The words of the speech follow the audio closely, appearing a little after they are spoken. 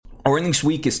Earnings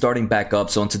week is starting back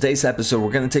up, so in today's episode, we're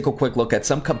going to take a quick look at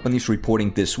some companies reporting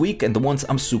this week and the ones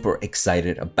I'm super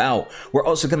excited about. We're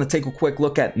also going to take a quick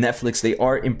look at Netflix. They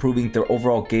are improving their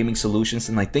overall gaming solutions,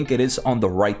 and I think it is on the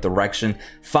right direction.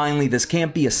 Finally, this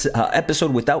can't be an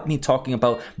episode without me talking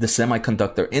about the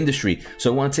semiconductor industry.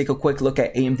 So I want to take a quick look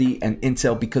at AMD and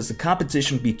Intel because the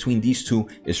competition between these two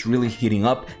is really heating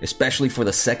up, especially for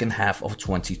the second half of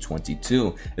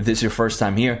 2022. If this is your first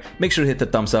time here, make sure to hit the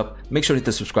thumbs up, make sure to hit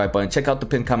the subscribe button, check out the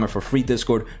pinned comment for free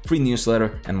Discord, free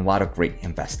newsletter, and a lot of great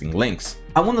investing links.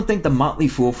 I want to thank The Motley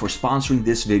Fool for sponsoring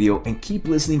this video and keep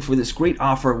listening for this great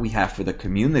offer we have for the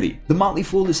community. The Motley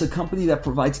Fool is a company that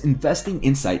provides investing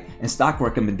insight and stock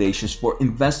recommendations for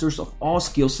investors of all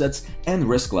skill sets and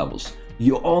risk levels.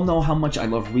 You all know how much I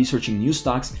love researching new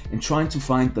stocks and trying to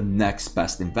find the next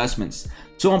best investments.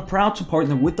 So I'm proud to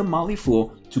partner with The Motley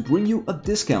Fool to bring you a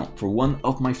discount for one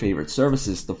of my favorite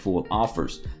services The Fool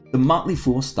offers, The Motley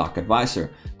Fool Stock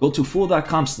Advisor. Go to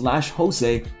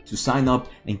fool.com/Jose to sign up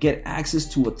and get access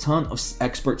to a ton of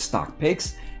expert stock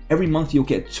picks. Every month you'll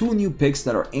get 2 new picks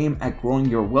that are aimed at growing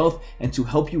your wealth and to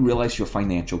help you realize your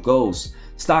financial goals.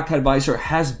 Stock Advisor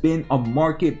has been a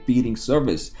market-beating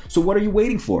service. So what are you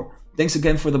waiting for? Thanks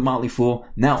again for The Motley Fool.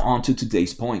 Now on to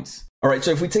today's points. Alright,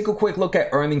 so if we take a quick look at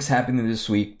earnings happening this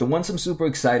week, the ones I'm super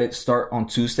excited start on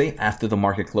Tuesday after the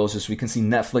market closes. We can see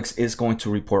Netflix is going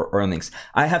to report earnings.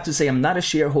 I have to say I'm not a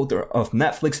shareholder of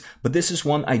Netflix, but this is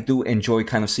one I do enjoy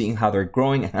kind of seeing how they're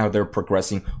growing and how they're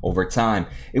progressing over time.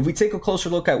 If we take a closer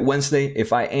look at Wednesday,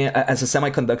 if I am, as a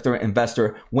semiconductor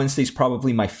investor, Wednesday's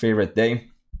probably my favorite day.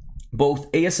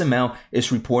 Both ASML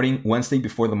is reporting Wednesday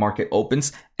before the market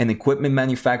opens, an equipment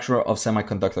manufacturer of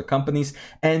semiconductor companies,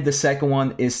 and the second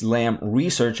one is Lam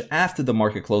Research after the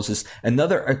market closes,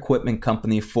 another equipment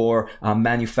company for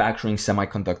manufacturing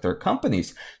semiconductor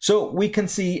companies. So we can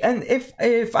see, and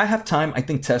if I have time, I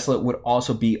think Tesla would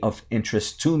also be of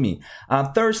interest to me.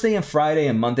 Thursday and Friday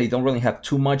and Monday don't really have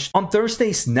too much. On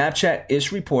Thursday, Snapchat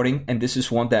is reporting, and this is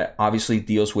one that obviously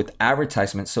deals with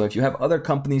advertisements. So if you have other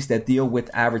companies that deal with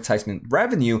advertisements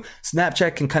revenue,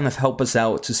 Snapchat can kind of help us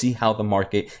out to see how the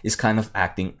market is kind of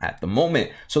acting at the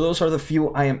moment. So those are the few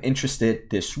I am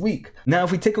interested this week. Now,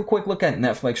 if we take a quick look at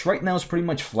Netflix, right now it's pretty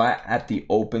much flat at the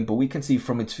open, but we can see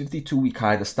from its 52-week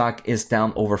high, the stock is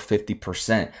down over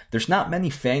 50%. There's not many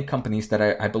fan companies that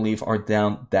I believe are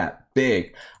down that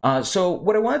big. So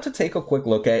what I wanted to take a quick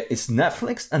look at is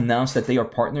Netflix announced that they are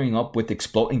partnering up with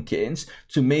Exploding Kittens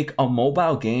to make a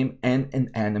mobile game and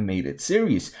an animated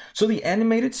series. So the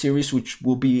animated series, which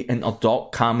will be an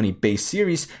adult comedy based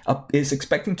series, is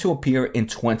expecting to appear in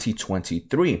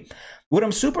 2023. What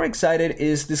I'm super excited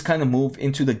is this kind of move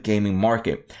into the gaming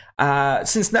market.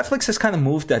 Since Netflix has kind of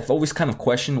moved, I've always kind of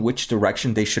questioned which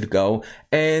direction they should go.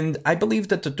 And I believe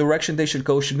that the direction they should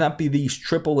go should not be these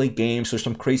AAA games or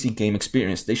some crazy game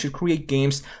experience. They should create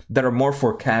games that are more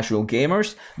for casual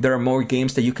gamers. There are more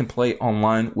games that you can play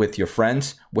online with your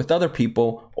friends, with other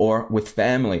people, or with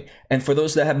family. And for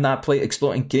those that have not played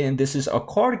Exploding Kittens, this is a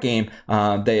card game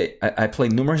that I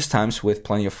played numerous times with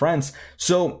plenty of friends.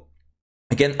 So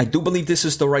again, I do believe this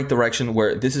is the right direction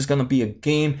where this is going to be a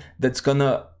game that's going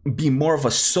to be more of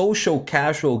a social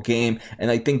casual game.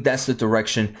 And I think that's the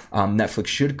direction Netflix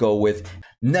should go with.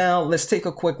 Now, let's take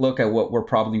a quick look at what we're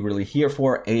probably really here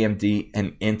for, AMD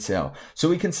and Intel. So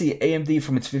we can see AMD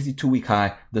from its 52-week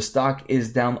high, the stock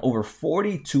is down over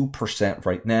 42%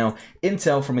 right now.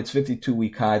 Intel from its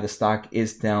 52-week high, the stock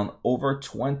is down over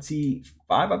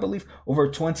 25, I believe, over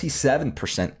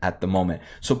 27% at the moment.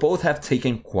 So both have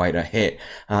taken quite a hit.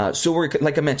 So we're,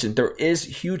 like I mentioned, there is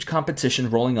huge competition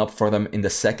rolling up for them in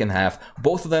the second half.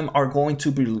 Both of them are going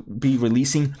to be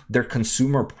releasing their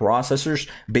consumer processors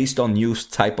based on new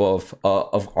type of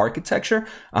architecture.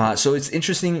 So it's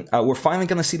interesting. We're finally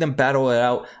going to see them battle it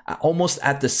out almost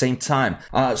at the same time.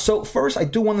 So first, I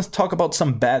do want to talk about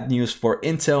some bad news for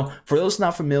Intel. For those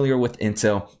not familiar with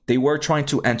Intel, they were trying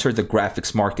to enter the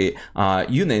graphics market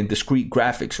unit in discrete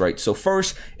graphics, right? So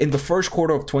first, in the first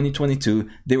quarter of 2022,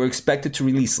 they were expected to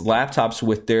release laptops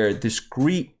with their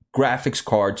discrete graphics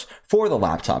cards for the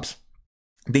laptops.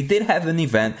 They did have an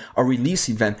event, a release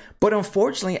event, but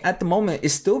unfortunately at the moment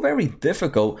it's still very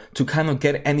difficult to kind of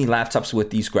get any laptops with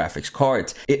these graphics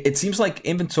cards. It seems like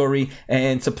inventory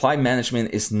and supply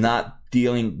management is not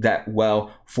dealing that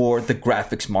well for the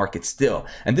graphics market still.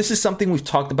 And this is something we've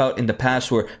talked about in the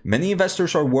past, where many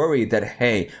investors are worried that,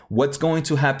 hey, what's going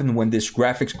to happen when this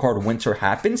graphics card winter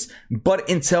happens? But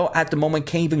Intel at the moment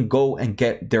can't even go and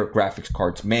get their graphics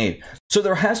cards made. So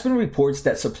there has been reports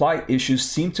that supply issues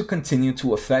seem to continue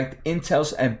to affect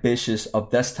Intel's ambitious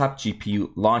of desktop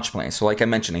GPU launch plans. So like I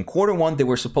mentioned, in Q1, they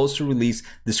were supposed to release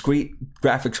discrete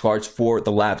graphics cards for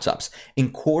the laptops.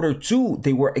 In Q2,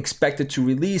 they were expected to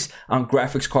release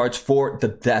graphics cards for the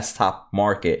desktop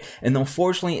market. And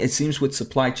unfortunately, it seems with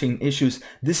supply chain issues,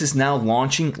 this is now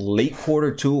launching late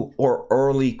Q2 or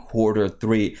early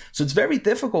Q3. So it's very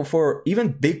difficult for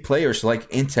even big players like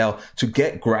Intel to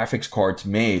get graphics cards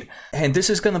made. And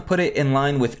this is going to put it in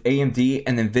line with AMD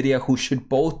and Nvidia, who should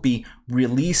both be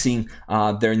releasing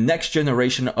their next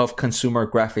generation of consumer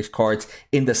graphics cards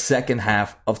in the second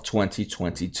half of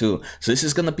 2022. So this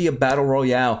is going to be a battle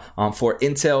royale for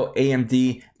Intel,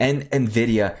 AMD, and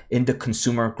Nvidia in the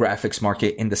consumer graphics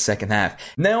market in the second half.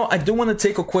 Now, I do want to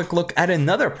take a quick look at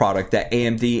another product that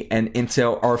AMD and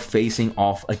Intel are facing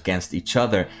off against each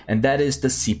other, and that is the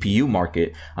CPU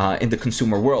market in the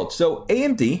consumer world. So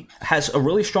AMD has a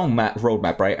really strong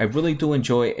roadmap, right? I really do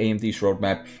enjoy AMD's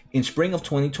roadmap. In spring of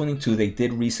 2022, they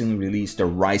did recently release the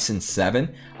Ryzen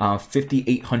 7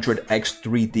 5800X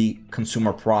 3D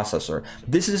consumer processor.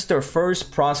 This is their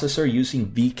first processor using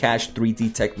Vcache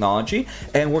 3D technology,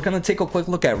 and we're going to take a quick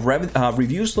look at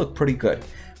reviews. Look pretty good.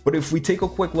 But if we take a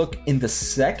quick look in the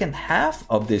second half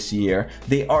of this year,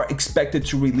 they are expected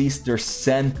to release their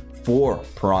Zen 4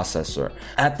 processor.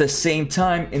 At the same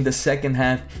time, in the second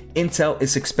half, Intel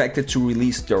is expected to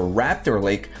release their Raptor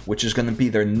Lake, which is going to be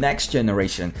their next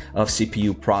generation of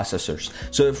CPU processors.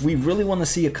 So if we really want to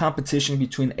see a competition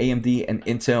between AMD and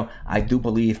Intel, I do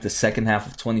believe the second half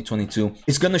of 2022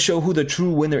 is going to show who the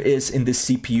true winner is in this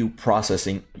CPU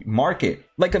processing market.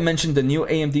 Like I mentioned, the new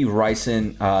AMD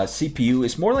Ryzen CPU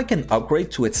is more like an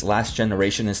upgrade to its last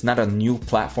generation. It's not a new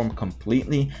platform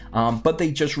completely, but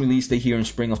they just released it here in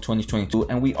spring of 2022,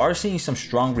 and we are seeing some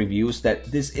strong reviews that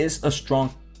this is a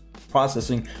strong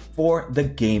processing for the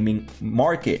gaming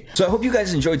market. So I hope you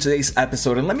guys enjoyed today's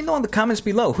episode, and let me know in the comments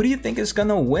below, who do you think is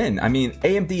gonna win? I mean,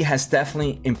 AMD has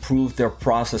definitely improved their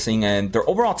processing and their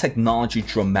overall technology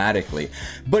dramatically,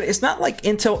 but it's not like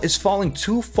Intel is falling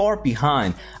too far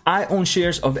behind. I own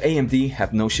shares of AMD,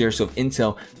 have no shares of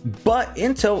Intel, but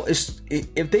Intel is,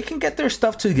 if they can get their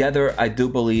stuff together, I do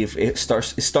believe it's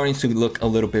starting to look a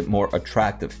little bit more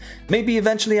attractive. Maybe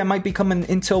eventually I might become an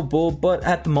Intel bull, but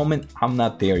at the moment I'm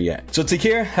not there yet. So take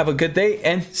care, have a good day,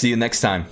 and see you next time.